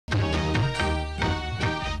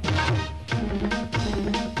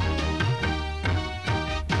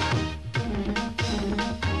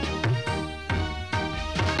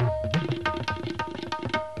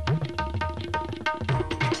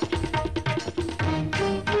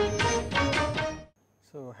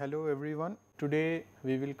Hello everyone. Today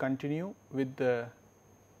we will continue with the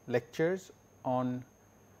lectures on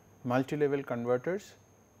multi-level converters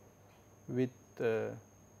with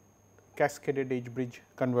cascaded edge bridge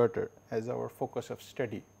converter as our focus of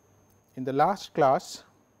study. In the last class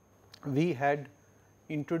we had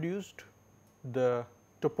introduced the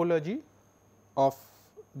topology of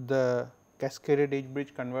the cascaded edge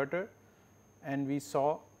bridge converter, and we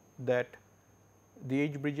saw that the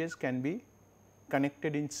edge bridges can be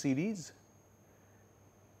connected in series,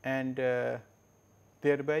 and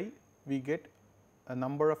thereby we get a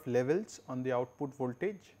number of levels on the output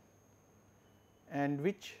voltage, and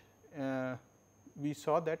which we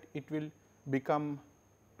saw that it will become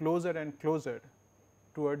closer and closer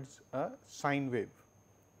towards a sine wave,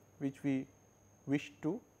 which we wish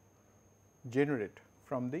to generate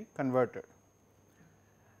from the converter.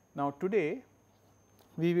 Now, today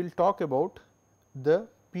we will talk about the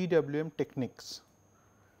PWM techniques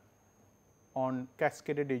on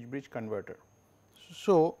cascaded edge bridge converter.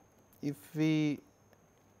 So, if we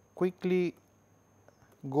quickly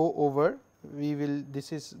go over, we will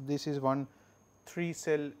this is one 3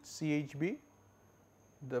 cell CHB,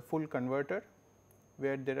 the full converter,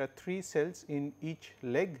 where there are 3 cells in each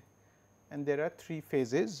leg and there are 3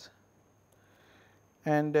 phases,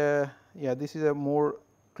 and this is a more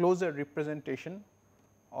closer representation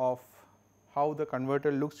of how the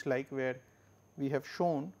converter looks like, where we have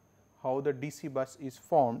shown how the DC bus is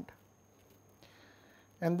formed,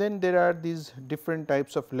 and then there are these different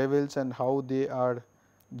types of levels and how they are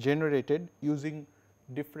generated using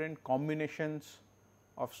different combinations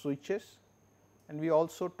of switches, and we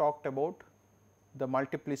also talked about the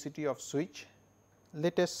multiplicity of switch.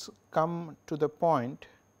 Let us come to the point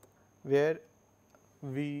where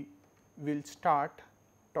we will start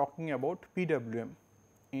talking about PWM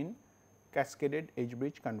in cascaded edge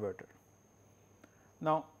bridge converter.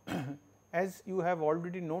 Now, as you have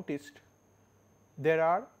already noticed, there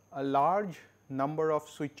are a large number of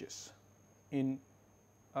switches in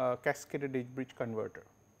a cascaded edge bridge converter.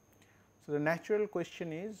 So, the natural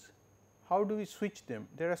question is, how do we switch them?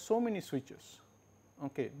 There are so many switches,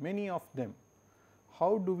 many of them.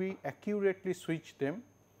 How do we accurately switch them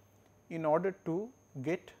in order to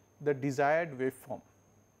get the desired waveform?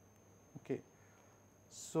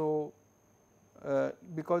 So,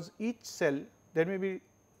 because each cell, there may be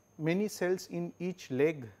many cells in each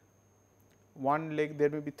leg. One leg, there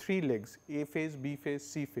may be 3 legs, A phase, B phase,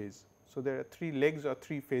 C phase. So, there are 3 legs or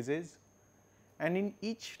 3 phases, and in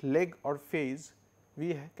each leg or phase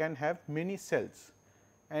we can have many cells,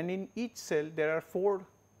 and in each cell there are 4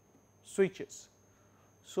 switches.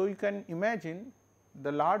 So, you can imagine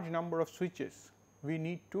the large number of switches we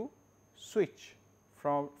need to switch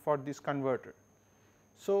for this converter.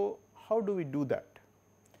 So, how do we do that?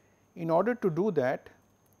 In order to do that,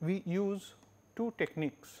 we use 2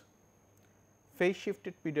 techniques, phase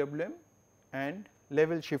shifted PWM and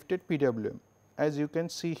level shifted PWM, as you can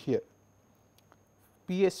see here,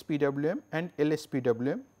 PS PWM and LS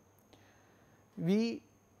PWM. We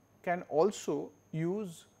can also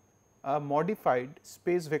use a modified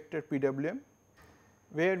space vector PWM,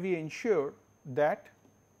 where we ensure that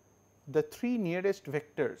the 3 nearest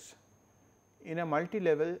vectors in a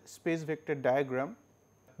multi-level space vector diagram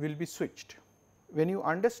will be switched. When you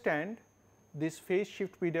understand this phase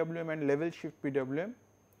shift PWM and level shift PWM,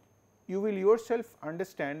 you will yourself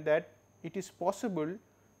understand that it is possible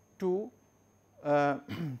to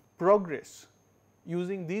progress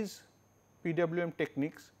using these PWM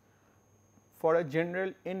techniques for a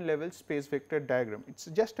general n level space vector diagram. It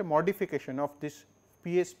is just a modification of this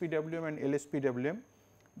PS PWM and LS PWM,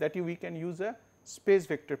 that we can use a space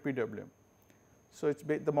vector PWM. So, it's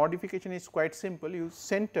the modification is quite simple. You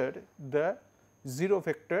center the 0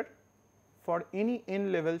 vector for any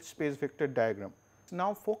n level space vector diagram.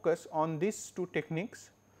 Now, focus on these 2 techniques,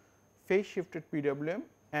 phase shifted PWM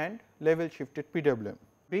and level shifted PWM.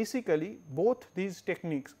 Basically, both these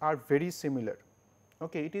techniques are very similar.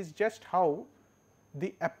 It is just how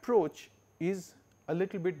the approach is a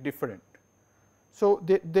little bit different. So,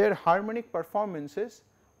 their harmonic performances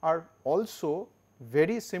are also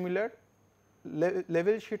very similar.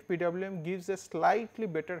 Level shift PWM gives a slightly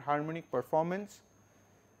better harmonic performance.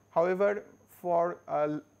 However, for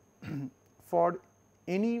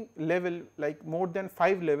any level, like more than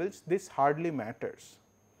 5 levels, this hardly matters.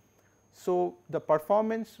 So, the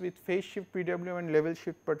performance with phase shift PWM and level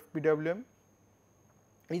shift PWM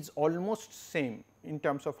is almost same in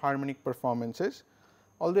terms of harmonic performances,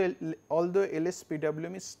 although LS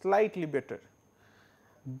PWM is slightly better,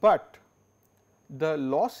 but the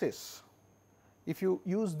losses, if you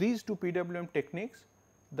use these 2 PWM techniques,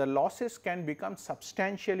 the losses can become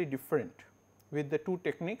substantially different with the two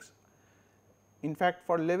techniques. In fact,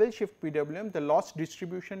 for level shift PWM, the loss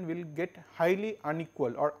distribution will get highly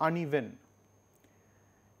unequal or uneven,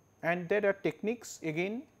 and there are techniques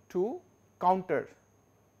again to counter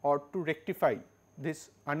or to rectify this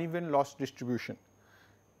uneven loss distribution.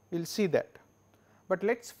 We will see that, but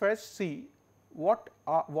let us first see what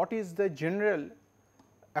is the general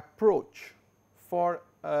approach for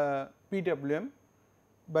PWM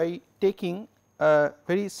by taking a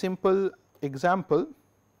very simple example.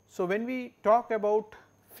 So, when we talk about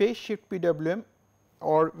phase shift PWM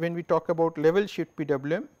or when we talk about level shift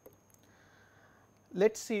PWM,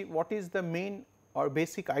 let us see what is the main or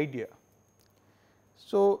basic idea.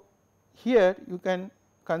 So, here you can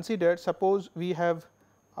consider, suppose we have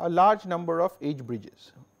a large number of H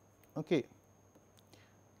bridges, okay,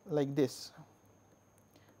 like this.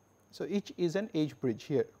 So, each is an H bridge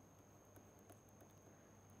here,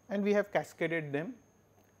 and we have cascaded them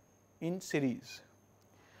in series.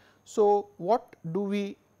 So, what do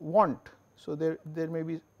we want? So, there may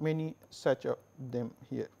be many such of them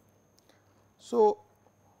here. So,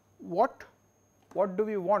 what do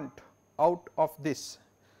we want out of this?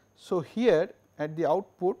 So, here at the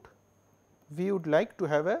output we would like to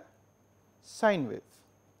have a sine wave,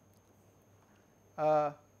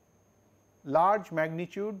 large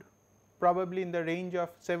magnitude, probably in the range of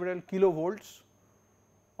several kilovolts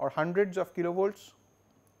or hundreds of kilovolts.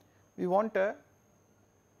 We want a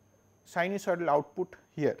sinusoidal output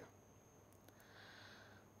here.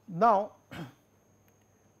 Now,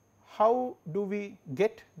 how do we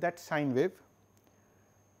get that sine wave?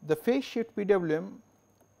 The phase shift PWM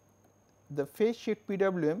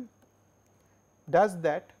does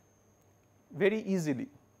that very easily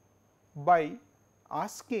by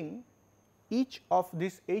asking each of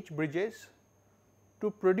these H bridges to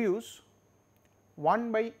produce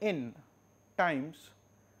 1 by n times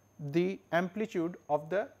the amplitude of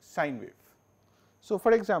the sine wave. So,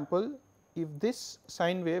 for example, if this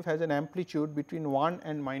sine wave has an amplitude between 1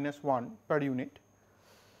 and -1 per unit,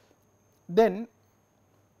 then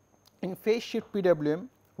in phase shift PWM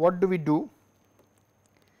what do?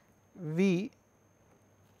 We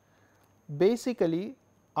basically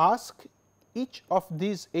ask each of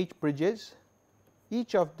these H bridges,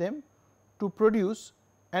 each of them to produce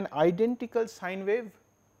an identical sine wave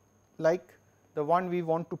like the one we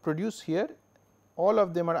want to produce here. All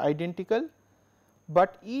of them are identical,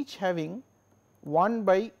 but each having 1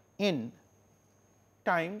 by n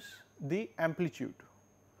times the amplitude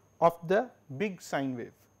of the big sine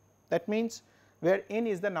wave. That means, where n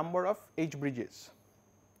is the number of H bridges.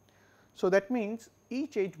 So, that means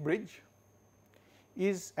each H bridge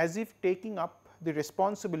is as if taking up the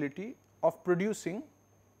responsibility of producing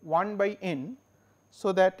 1 by n,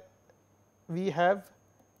 so that we have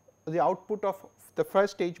the output of the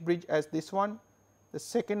first H bridge as this one, the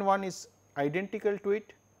second one is identical to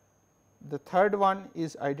it, the third one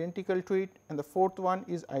is identical to it, and the fourth one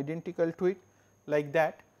is identical to it, like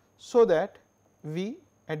that, so that we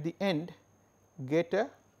at the end get a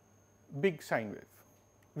big sine wave,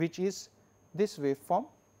 which is this waveform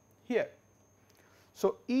here.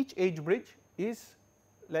 So, each H bridge is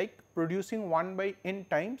like producing 1 by n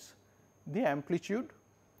times the amplitude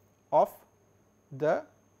of the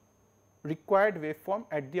required waveform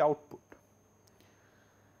at the output.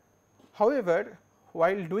 However,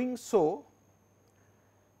 while doing so,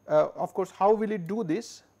 of course, how will it do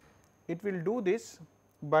this? It will do this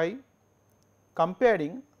by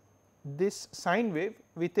comparing this sine wave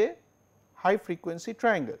with a high frequency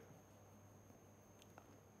triangle.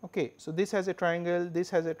 Okay, so, this has a triangle, this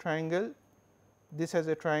has a triangle, this has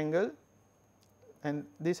a triangle, and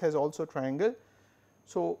this has also triangle.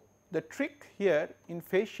 So, the trick here in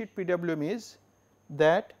phase shift PWM is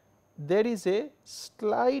that there is a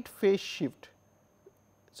slight phase shift.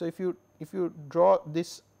 So, if you draw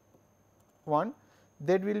this one,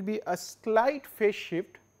 there will be a slight phase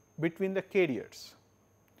shift between the carriers,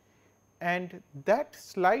 and that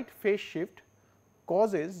slight phase shift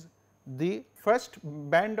causes the first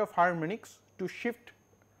band of harmonics to shift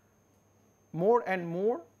more and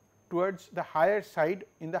more towards the higher side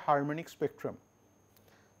in the harmonic spectrum.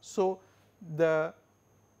 So, the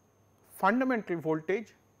fundamental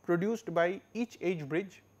voltage produced by each H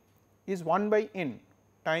bridge is 1 by n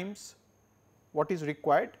times what is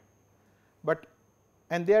required, but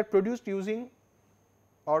and they are produced using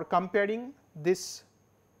or comparing this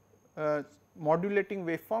modulating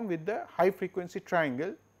waveform with the high frequency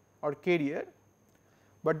triangle or carrier,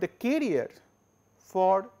 but the carrier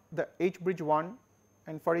for the H bridge 1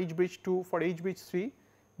 and for H bridge 2, for H bridge 3,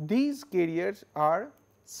 these carriers are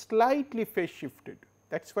slightly phase shifted.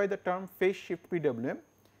 that is why the term phase shift PWM.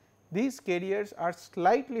 These carriers are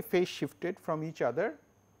slightly phase shifted from each other,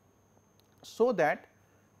 so that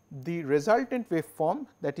the resultant waveform,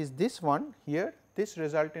 that is this one here, this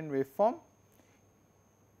resultant waveform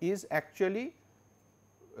is actually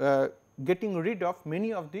getting rid of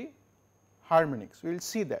many of the harmonics. We will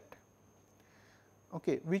see that,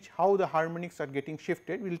 okay, which how the harmonics are getting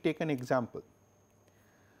shifted. We will take an example.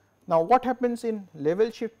 Now, what happens in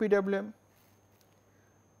level shift PWM?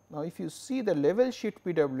 Now, if you see the level shift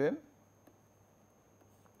PWM,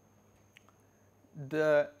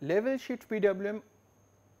 the level shift PWM,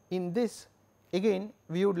 in this again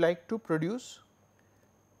we would like to produce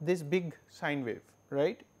this big sine wave,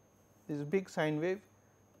 right, this big sine wave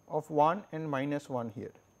of 1 and minus 1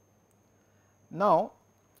 here. Now,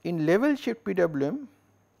 in level shift PWM,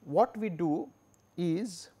 what we do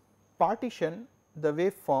is partition the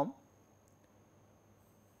waveform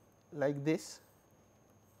like this,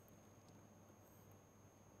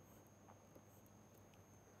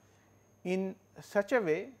 in such a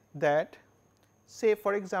way that, say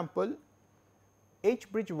for example,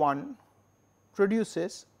 H bridge 1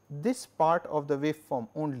 produces this part of the waveform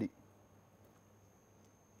only,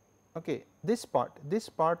 okay, this part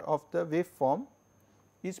of the waveform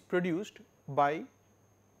is produced by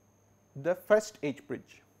the first H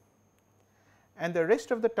bridge, and the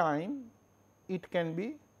rest of the time it can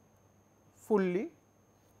be fully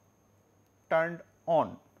turned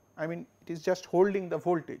on. I mean, it is just holding the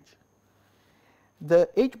voltage. The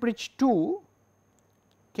H bridge 2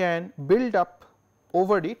 can build up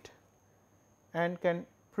over it and can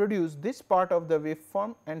produce this part of the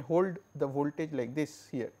waveform and hold the voltage like this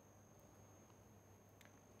here.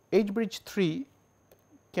 H bridge 3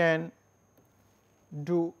 can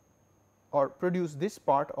do or produce this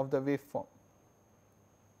part of the waveform.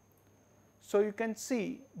 So, you can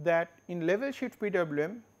see that in level shift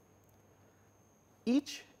PWM,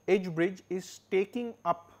 each H bridge is taking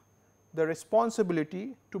up the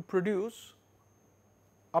responsibility to produce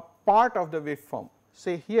a part of the waveform.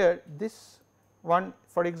 Say here this one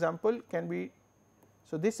for example can be,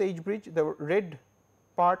 so this H bridge, the red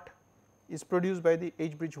part is produced by the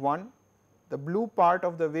H bridge 1, the blue part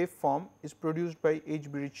of the waveform is produced by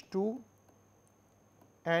H bridge 2,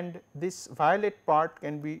 and this violet part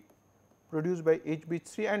can be produced by H bridge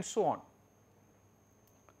 3 and so on.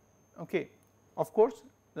 Okay. Of course,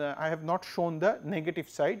 I have not shown the negative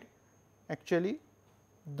side, actually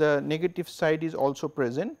the negative side is also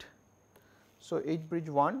present. So, H bridge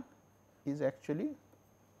 1 is actually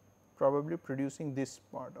probably producing this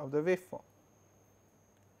part of the waveform.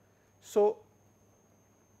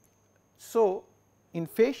 So, in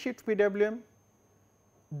phase shift PWM,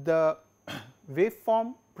 the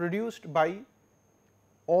waveform produced by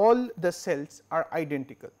all the cells are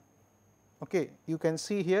identical. Okay. You can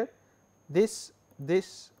see here this,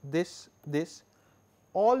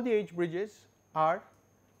 all the H bridges are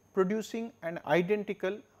producing an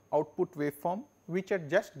identical output waveform, which are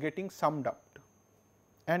just getting summed up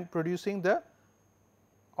and producing the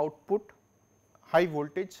output high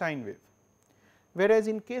voltage sine wave. Whereas,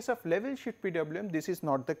 in case of level shift PWM, this is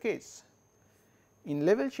not the case. In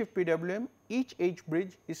level shift PWM, each H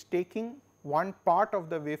bridge is taking one part of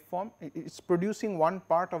the waveform, it is producing one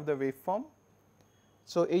part of the waveform.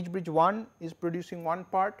 So, H bridge 1 is producing one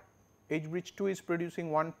part, H bridge 2 is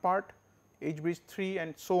producing one part, H bridge 3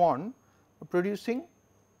 and so on, producing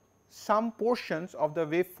some portions of the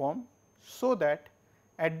waveform, so that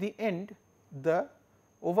at the end the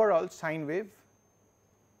overall sine wave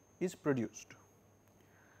is produced.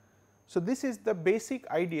 So, this is the basic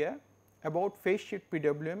idea about phase shift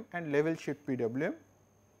PWM and level shift PWM,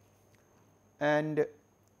 and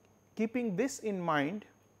keeping this in mind,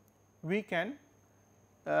 we can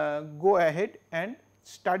go ahead and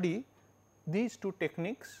study these two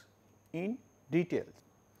techniques in detail.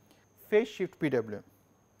 Phase shift PWM.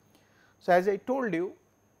 So, as I told you,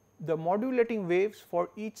 the modulating waves for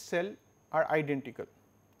each cell are identical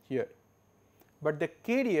here, but the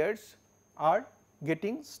carriers are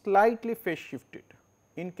getting slightly phase shifted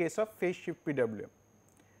in case of phase shift PWM.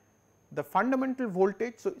 The fundamental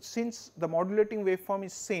voltage, so since the modulating waveform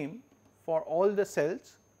is same for all the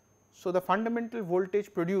cells, so the fundamental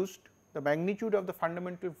voltage produced, the magnitude of the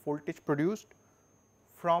fundamental voltage produced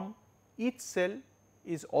from each cell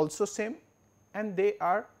is also same, and they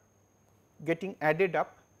are getting added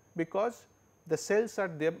up because the cells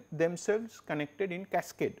are themselves connected in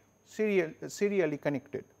cascade, serially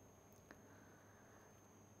connected.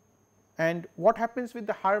 And what happens with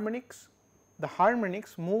the harmonics? The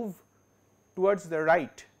harmonics move towards the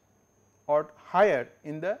right or higher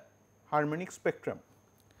in the harmonic spectrum.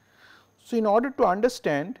 So, in order to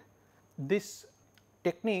understand this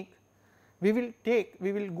technique, we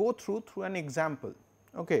will go through an example.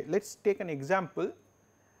 Okay, let us take an example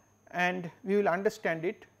and we will understand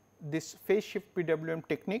it, this phase shift PWM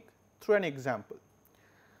technique through an example.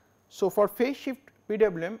 So, for phase shift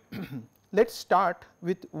PWM let us start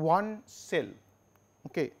with one cell.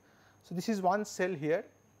 Okay. So, this is one cell here,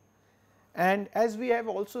 and as we have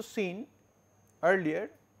also seen earlier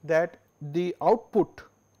that the output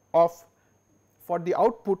of for the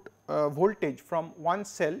output voltage from one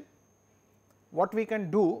cell, what we can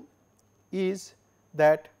do is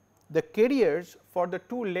that the carriers for the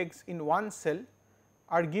two legs in one cell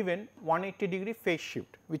are given 180 degree phase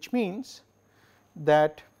shift, which means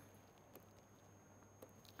that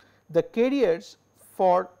the carriers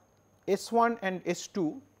for S1 and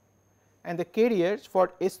S2 and the carriers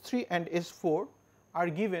for S3 and S4 are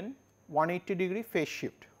given 180 degree phase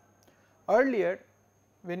shift. Earlier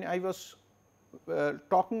when I was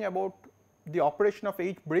talking about the operation of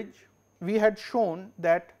H bridge, we had shown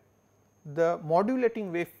that the modulating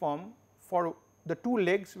waveform for the two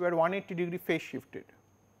legs were 180 degree phase shifted.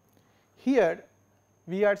 Here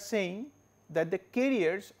we are saying that the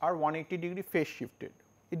carriers are 180 degree phase shifted,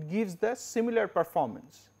 it gives the similar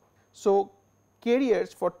performance. So,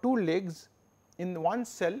 carriers for two legs in one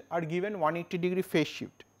cell are given 180 degree phase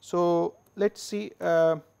shift. So, let us see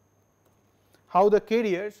how the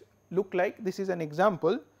carriers look like. This is an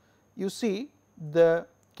example. You see the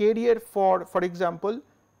carrier for example,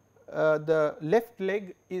 the left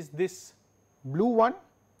leg is this blue one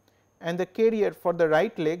and the carrier for the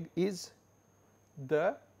right leg is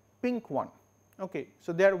the pink one. Okay.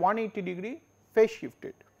 So, they are 180 degree phase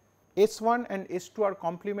shifted. S1 and S2 are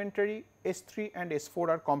complementary, S3 and S4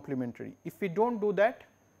 are complementary. If we do not do that,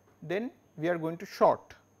 then we are going to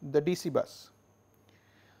short the DC bus.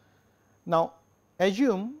 Now,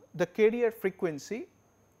 assume the carrier frequency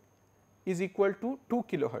is equal to 2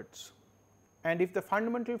 kilohertz, and if the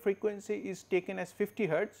fundamental frequency is taken as 50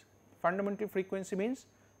 hertz, fundamental frequency means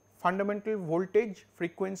fundamental voltage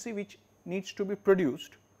frequency which needs to be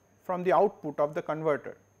produced from the output of the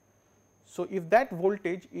converter. So, if that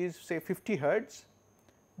voltage is say 50 hertz,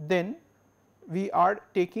 then we are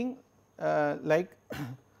taking like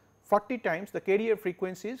 40 times the carrier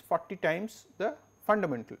frequency is 40 times the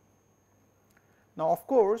fundamental. Now, of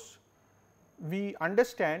course, we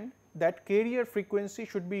understand that carrier frequency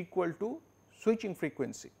should be equal to switching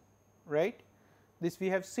frequency, right. This we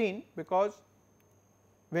have seen because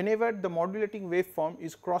whenever the modulating waveform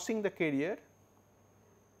is crossing the carrier,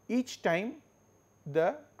 each time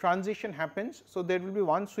the transition happens. So, there will be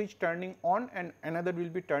one switch turning on and another will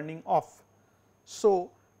be turning off.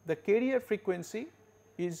 So, the carrier frequency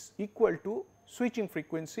is equal to switching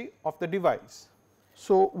frequency of the device.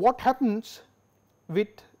 So, what happens with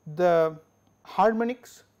the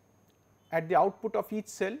harmonics at the output of each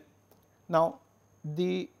cell? Now,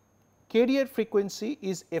 the carrier frequency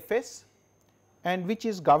is Fs and which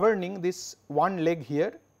is governing this one leg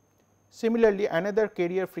here. Similarly, another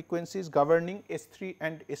carrier frequency is governing S3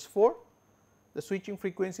 and S4, the switching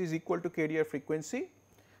frequency is equal to carrier frequency.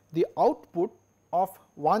 The output of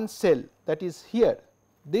one cell, that is here,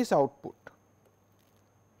 this output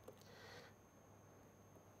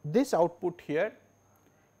here,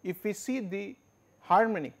 if we see the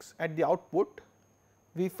harmonics at the output,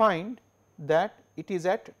 we find that it is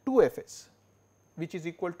at 2 Fs, which is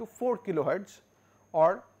equal to 4 kilohertz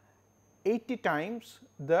or 80 times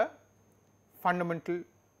the fundamental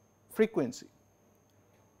frequency,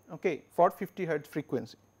 okay, for 50 hertz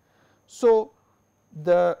frequency. So,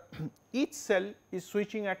 the each cell is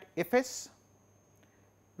switching at Fs,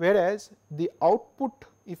 whereas the output,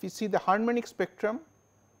 if you see the harmonic spectrum,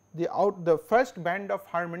 the first band of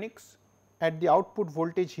harmonics at the output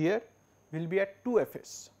voltage here will be at 2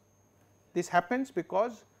 Fs. This happens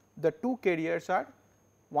because the two carriers are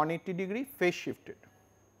 180 degree phase shifted.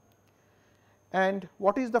 And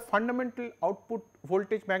what is the fundamental output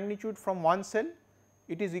voltage magnitude from one cell?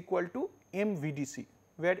 It is equal to m VDC,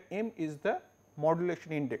 where m is the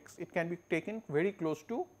modulation index. It can be taken very close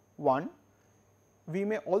to 1. We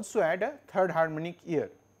may also add a third harmonic here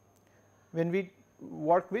when we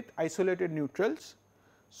work with isolated neutrals.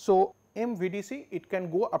 So, m VDC it can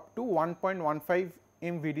go up to 1.15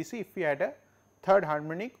 m VDC if we add a third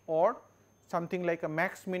harmonic or something like a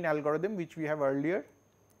max min algorithm, which we have earlier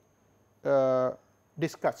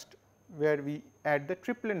discussed, where we add the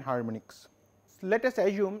triplen harmonics. So, let us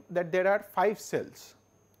assume that there are 5 cells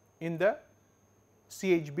in the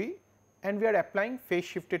CHB and we are applying phase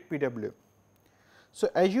shifted PWM. So,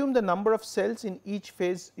 assume the number of cells in each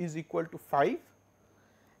phase is equal to 5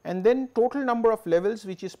 and then total number of levels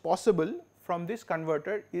which is possible from this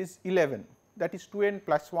converter is 11, that is 2n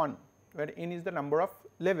plus 1, where n is the number of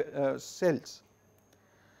cells.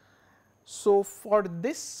 So, for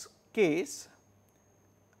this case,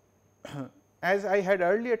 as I had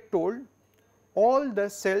earlier told, all the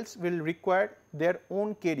cells will require their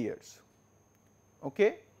own carriers,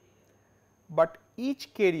 okay, but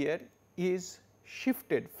each carrier is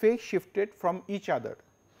shifted, phase shifted from each other.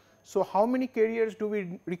 So, how many carriers do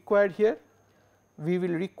we require here? We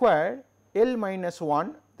will require L minus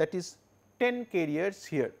 1, that is 10 carriers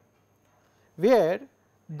here, where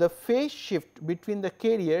the phase shift between the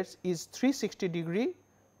carriers is 360 degree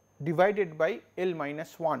divided by L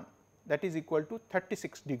minus 1, that is equal to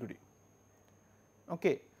 36 degree.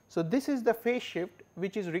 Okay. So, this is the phase shift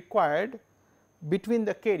which is required between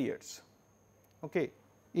the carriers. Okay.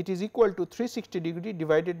 It is equal to 360 degree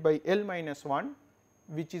divided by L minus 1,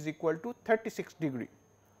 which is equal to 36 degree.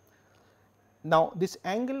 Now, this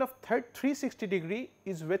angle of 360 degree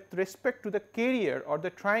is with respect to the carrier or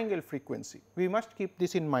the triangle frequency. We must keep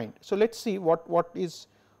this in mind. So, let us see what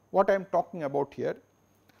I am talking about here.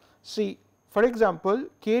 See, for example,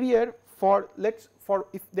 carrier for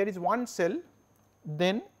if there is one cell,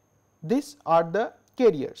 then these are the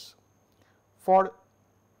carriers for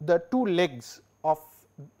the two legs of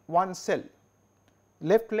one cell,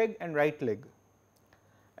 left leg and right leg,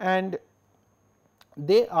 and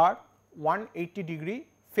they are 180 degree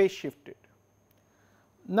phase shifted.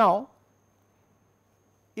 Now,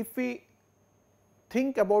 if we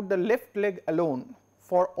think about the left leg alone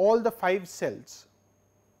for all the 5 cells,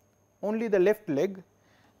 only the left leg,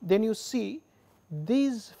 then you see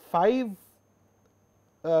these 5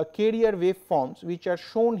 carrier waveforms which are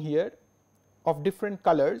shown here of different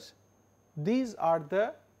colors, these are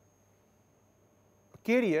the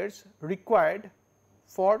carriers required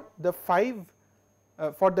for the 5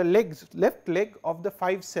 for the legs, left leg of the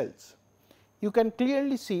 5 cells. You can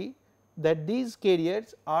clearly see that these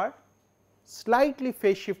carriers are slightly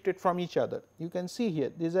phase shifted from each other. You can see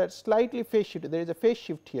here these are slightly phase shifted, there is a phase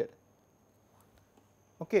shift here.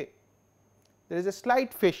 Okay. There is a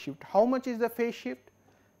slight phase shift. How much is the phase shift?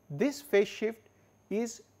 This phase shift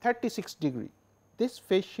is 36 degree. This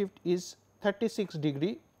phase shift is 36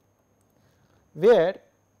 degree, where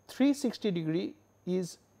 360 degree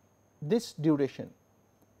is this duration.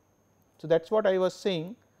 So, that is what I was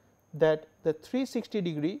saying, that the 360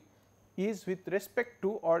 degree is with respect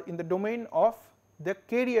to or in the domain of the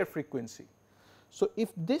carrier frequency. So, if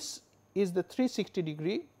this is the 360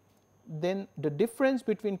 degree, then the difference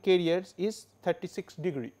between carriers is 36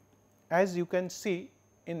 degree, as you can see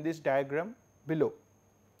in this diagram below.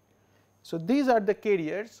 So, these are the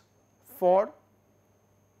carriers for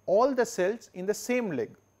all the cells in the same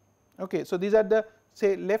leg. Okay. So, these are the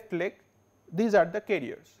say left leg, these are the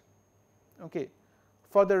carriers. Okay.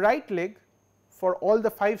 For the right leg, for all the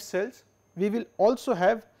 5 cells, we will also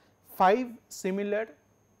have 5 similar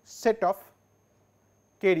set of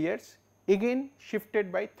carriers, again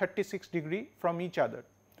shifted by 36 degree from each other.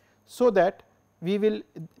 So, that we will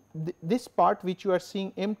this part which you are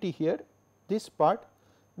seeing empty here, this part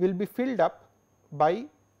will be filled up by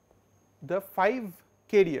the 5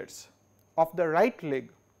 carriers of the right leg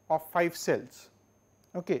of 5 cells.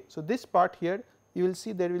 Okay. So, this part here you will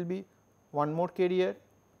see there will be one more carrier,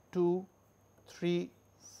 2, 3,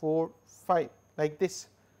 4, 5, like this.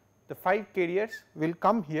 The 5 carriers will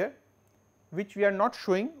come here, which we are not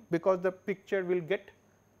showing because the picture will get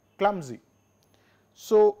clumsy.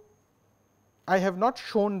 So, I have not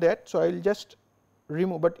shown that. So, I will just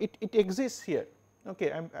remove, but it exists here.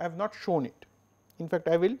 Okay. I have not shown it. In fact,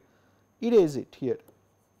 I will erase it here,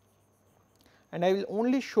 and I will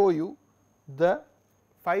only show you the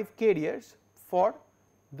 5 carriers for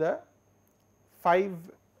the 5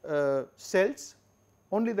 cells,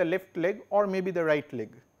 only the left leg or maybe the right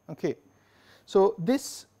leg. Okay. So,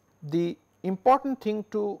 the important thing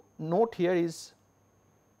to note here is,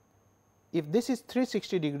 if this is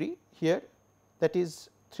 360 degree here, that is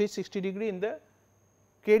 360 degree in the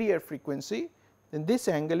carrier frequency, then this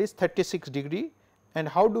angle is 36 degree, and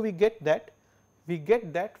how do we get that? We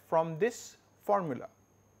get that from this formula.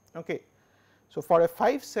 Okay. So, for a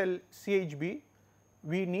 5 cell CHB,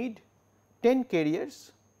 we need 10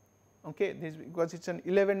 carriers. Okay. This because it is an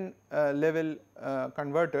 11 level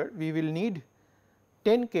converter, we will need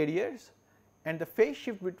 10 carriers, and the phase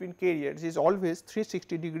shift between carriers is always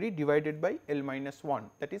 360 degree divided by L minus 1,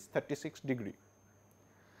 that is 36 degree.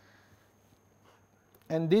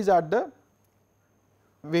 And these are the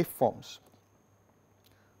waveforms.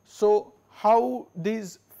 So, how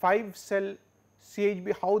these 5 cell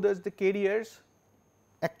CHB, how does the carriers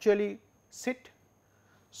actually sit?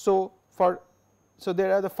 So,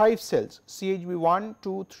 there are the 5 cells CHB 1,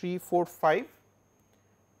 2, 3, 4, 5,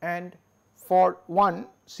 and for 1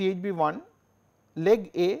 CHB 1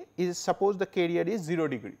 leg A is suppose the carrier is 0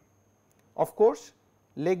 degree. Of course,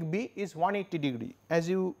 leg B is 180 degree, as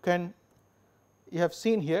you have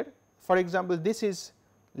seen here. For example, this is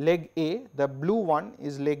leg A, the blue one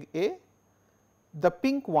is leg A, the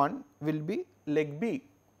pink one will be leg B.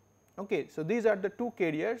 Okay. So, these are the two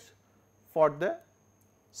carriers for the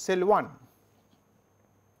cell 1.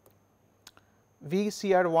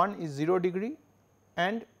 VCR1 is 0 degree,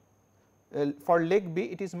 and for leg B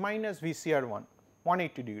it is minus VCR1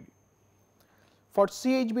 180 degree. For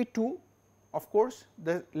CHB2, of course,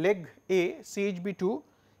 the leg A CHB2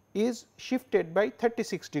 is shifted by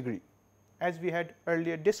 36 degree, as we had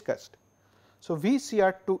earlier discussed. So,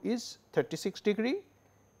 VCR2 is 36 degree,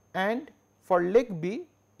 and for leg B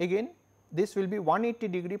again this will be 180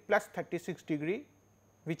 degree plus 36 degree,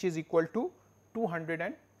 which is equal to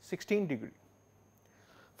 216 degree.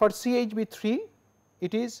 For CHB3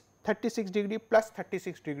 it is 36 degree plus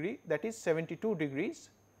 36 degree, that is 72 degrees,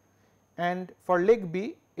 and for leg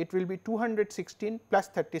B it will be 216 plus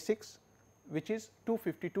 36, which is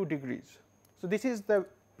 252 degrees. So, this is the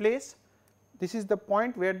place, this is the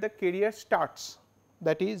point where the carrier starts,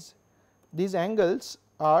 that is these angles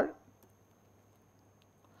are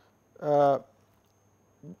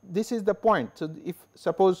this is the point. So, if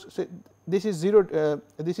suppose say this is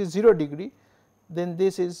 0 degree, then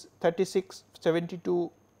this is 36,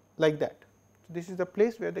 72 like that. So, this is the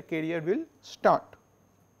place where the carrier will start,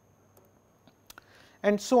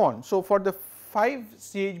 and so on. So, for the 5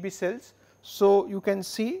 CHB cells, so you can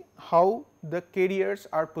see how the carriers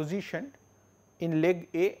are positioned in leg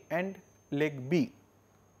A and leg B.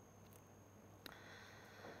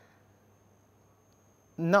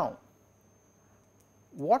 Now,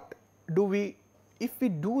 what do we, if we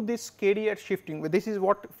do this carrier shifting, this is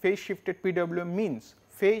what phase shifted PWM means,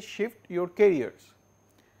 phase shift your carriers.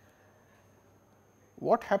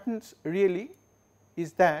 What happens really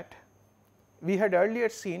is that we had earlier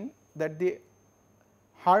seen that the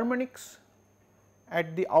harmonics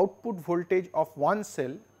at the output voltage of one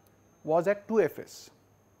cell was at 2 Fs,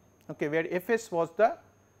 okay, where Fs was the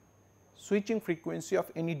switching frequency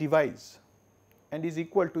of any device and is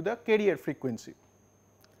equal to the carrier frequency.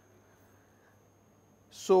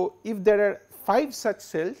 So, if there are 5 such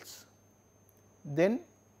cells, then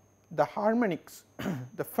the harmonics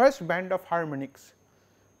the first band of harmonics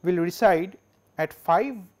will reside at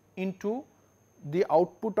 5 into the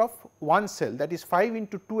output of one cell, that is 5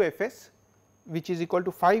 into 2 Fs, which is equal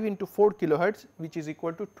to 5 into 4 kilohertz, which is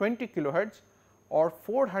equal to 20 kilohertz or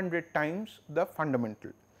 400 times the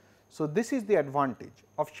fundamental. So, this is the advantage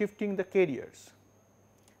of shifting the carriers,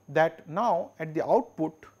 that now at the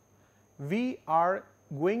output we are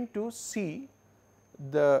going to see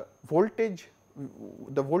the voltage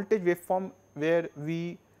waveform, where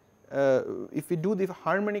we if we do the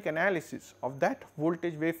harmonic analysis of that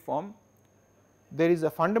voltage waveform, there is a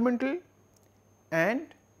fundamental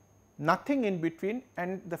and nothing in between,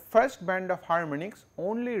 and the first band of harmonics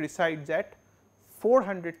only resides at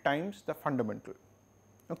 400 times the fundamental,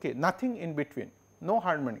 okay, nothing in between, no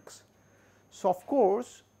harmonics. So, of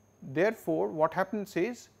course, therefore, what happens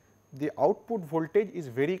is the output voltage is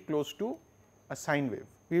very close to a sine wave.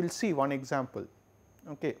 We will see one example.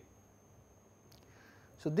 Okay.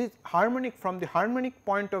 So, this harmonic, from the harmonic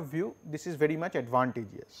point of view, this is very much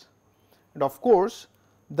advantageous, and of course,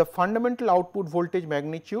 the fundamental output voltage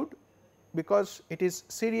magnitude, because it is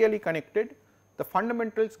serially connected, the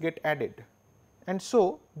fundamentals get added, and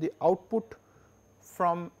so the output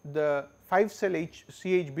from the 5 cell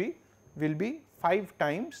CHB will be 5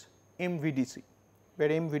 times MVDC, where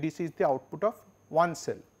MVDC is the output of one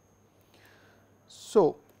cell.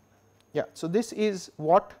 So, yeah, so this is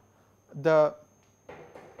what the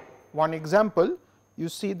one example, you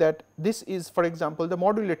see that this is, for example, the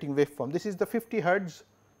modulating waveform. This is the 50 hertz,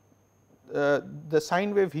 the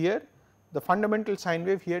sine wave here, the fundamental sine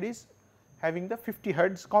wave here is having the 50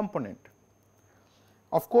 hertz component.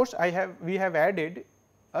 Of course, we have added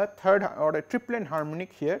a third or a triplet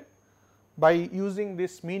harmonic here by using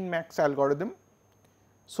this mean max algorithm,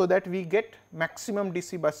 so that we get maximum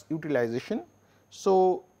DC bus utilization.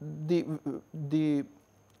 So, the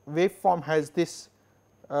waveform has this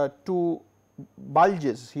 2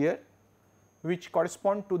 bulges here, which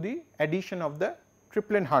correspond to the addition of the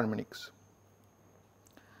triplet harmonics,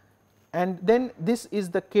 and then this is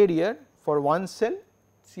the carrier for one cell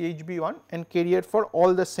CHB1 and carrier for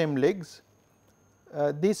all the same legs.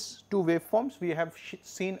 These 2 waveforms we have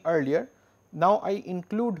seen earlier. Now, I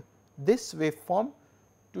include this waveform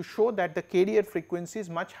to show that the carrier frequency is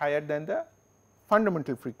much higher than the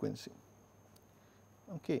fundamental frequency.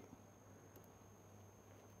 Okay.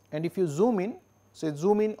 And if you zoom in, say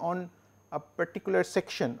zoom in on a particular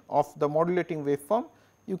section of the modulating waveform,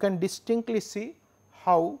 you can distinctly see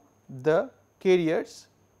how the carriers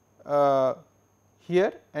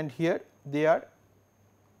here and here they are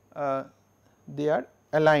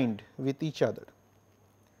aligned with each other.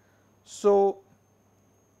 So,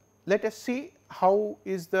 let us see how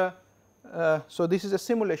is the so this is a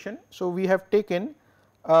simulation. So, we have taken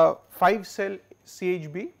a 5 cell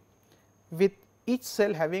CHB with each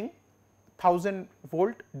cell having 1000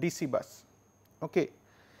 volt DC bus. Okay.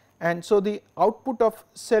 And so, the output of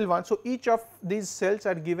cell 1, so each of these cells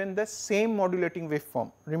are given the same modulating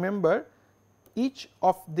waveform. Remember, each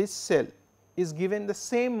of this cell is given the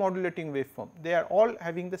same modulating waveform, they are all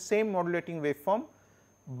having the same modulating waveform,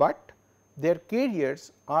 but their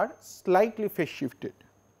carriers are slightly phase shifted.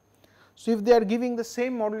 So, if they are giving the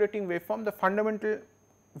same modulating waveform, the fundamental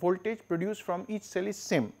voltage produced from each cell is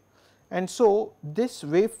same, and so this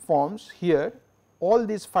waveforms here, all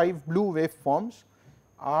these 5 blue waveforms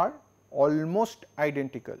are almost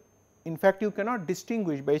identical. In fact, you cannot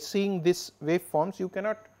distinguish by seeing these waveforms, you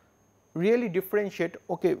cannot really differentiate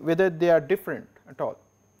okay, whether they are different at all.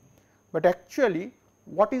 But actually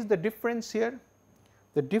what is the difference here?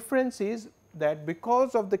 The difference is that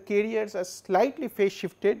because of the carriers are slightly phase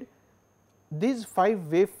shifted, these 5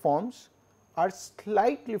 waveforms are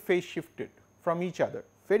slightly phase shifted from each other,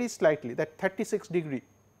 very slightly, that 36 degree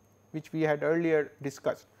which we had earlier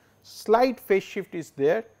discussed. Slight phase shift is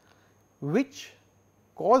there, which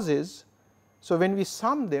causes, so when we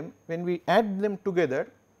sum them, when we add them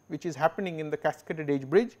together, which is happening in the cascaded edge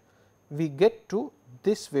bridge, we get to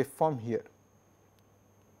this waveform here,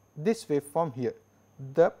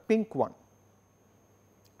 the pink one.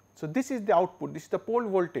 So, this is the output, this is the pole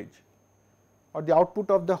voltage or the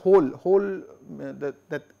output of the whole pole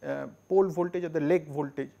voltage or the leg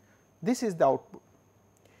voltage, this is the output.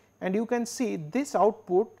 And you can see this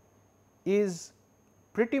output is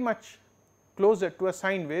pretty much closer to a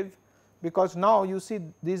sine wave, because now you see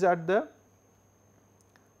these are the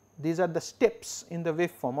steps in the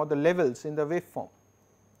waveform or the levels in the waveform.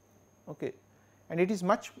 Okay. And it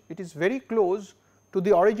is very close to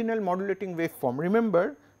the original modulating waveform.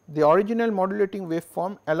 Remember, the original modulating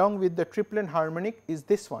waveform along with the triplet harmonic is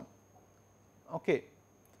this one. Okay.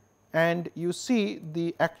 And you see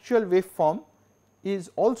the actual waveform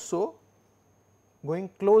is also going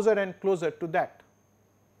closer and closer to that.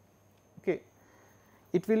 Okay.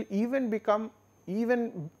 It will even become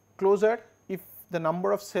even closer if the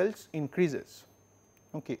number of cells increases.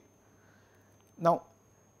 Okay. Now,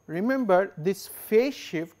 remember, this phase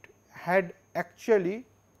shift had actually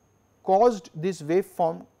caused this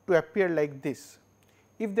waveform to appear like this.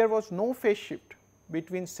 If there was no phase shift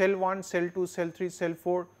between cell 1, cell 2, cell 3, cell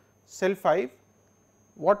 4, cell 5,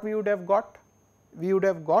 what we would have got? We would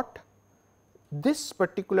have got this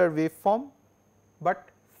particular waveform, but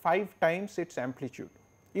 5 times its amplitude,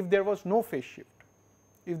 if there was no phase shift.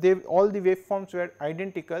 If all the waveforms were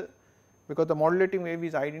identical, because the modulating wave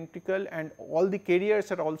is identical and all the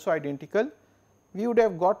carriers are also identical, we would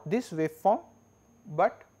have got this waveform,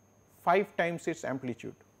 but 5 times its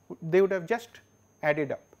amplitude, they would have just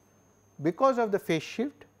added up. Because of the phase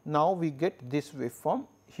shift, now we get this waveform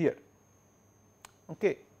here.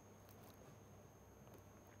 Okay.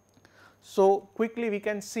 So, quickly we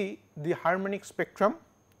can see the harmonic spectrum.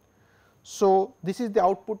 So, this is the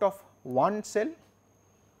output of one cell.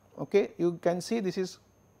 Okay. You can see this is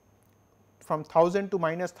from 1000 to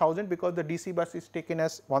minus 1000, because the DC bus is taken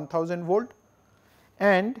as 1000 volt,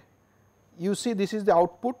 and you see this is the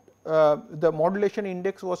output. The modulation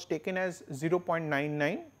index was taken as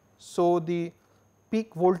 0.99. So, the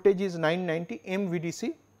peak voltage is 990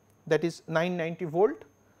 MVDC, that is 990 volt,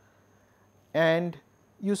 and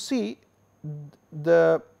you see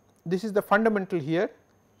this is the fundamental here,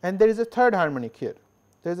 and there is a third harmonic here.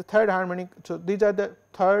 There is a third harmonic. So, these are the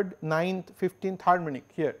 3rd, 9th, 15th harmonic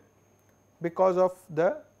here, because of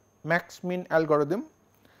the max min algorithm.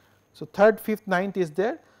 So, 3rd, 5th, 9th is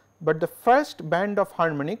there, but the first band of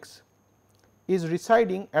harmonics is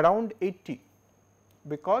residing around 80,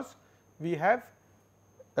 because we have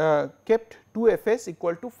kept 2fs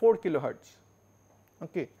equal to 4 kilohertz.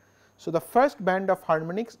 Okay. So, the first band of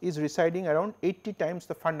harmonics is residing around 80 times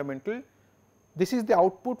the fundamental. This is the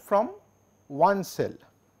output from one cell.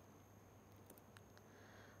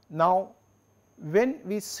 Now, when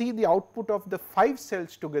we see the output of the 5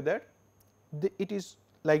 cells together, it is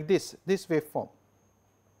like this waveform.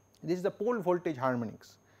 This is the pole voltage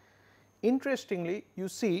harmonics. Interestingly, you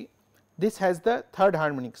see this has the third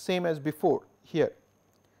harmonic same as before here,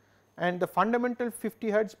 and the fundamental 50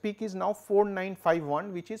 hertz peak is now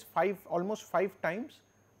 4951, which is almost 5 times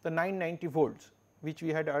the 990 volts which we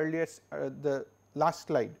had earlier the last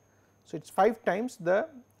slide. So, it is 5 times the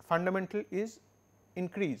fundamental is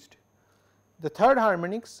increased. The third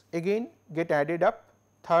harmonics again get added up,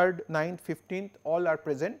 third, 9th, 15th all are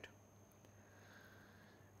present,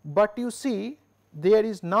 but you see there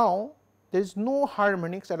is no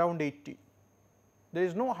harmonics around 80, there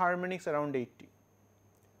is no harmonics around 80,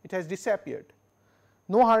 it has disappeared,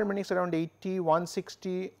 no harmonics around 80,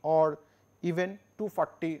 160 or even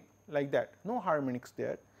 240 like that, no harmonics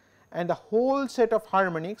there, and the whole set of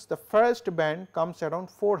harmonics, the first band comes around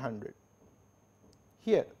 400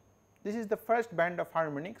 here. This is the first band of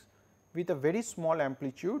harmonics with a very small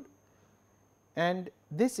amplitude, and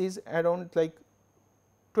this is around like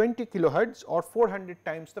 20 kilohertz or 400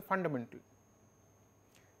 times the fundamental,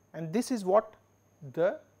 and this is what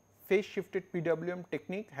the phase shifted PWM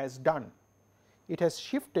technique has done. It has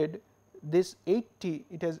shifted this 80,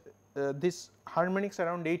 it has this harmonics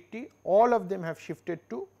around 80, all of them have shifted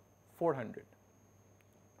to 400.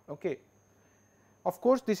 Okay. Of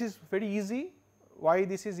course, this is very easy. Why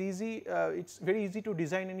this is easy? It is very easy to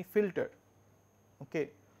design any filter,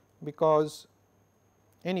 okay, because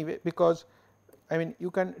anyway, because I mean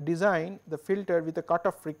you can design the filter with a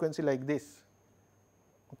cutoff frequency like this.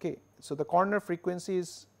 Okay. So, the corner frequency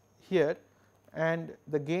is here and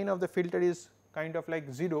the gain of the filter is kind of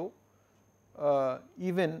like 0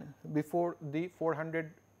 even before the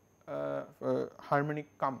 400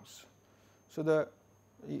 harmonic comes. So, the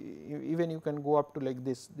even you can go up to like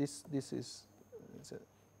this is a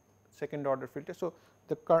second order filter. So,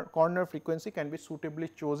 the corner frequency can be suitably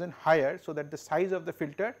chosen higher, so that the size of the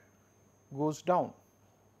filter goes down.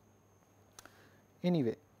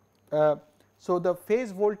 Anyway, so the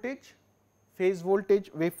phase voltage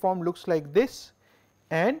waveform looks like this,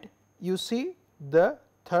 and you see the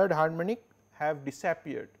third harmonic have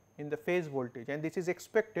disappeared in the phase voltage, and this is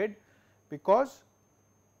expected because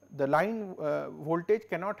the line voltage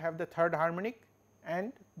cannot have the third harmonic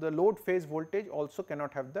and the load phase voltage also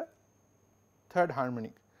cannot have the third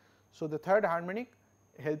harmonic. So, the third harmonic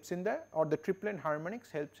helps in the triplet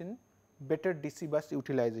harmonics helps in better DC bus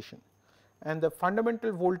utilization, and the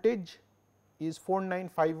fundamental voltage is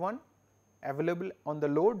 4951 available on the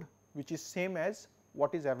load, which is same as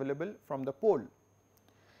what is available from the pole,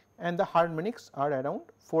 and the harmonics are around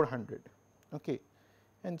 400. Okay.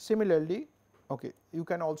 And similarly, okay, you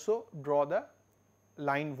can also draw the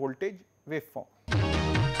line voltage waveform.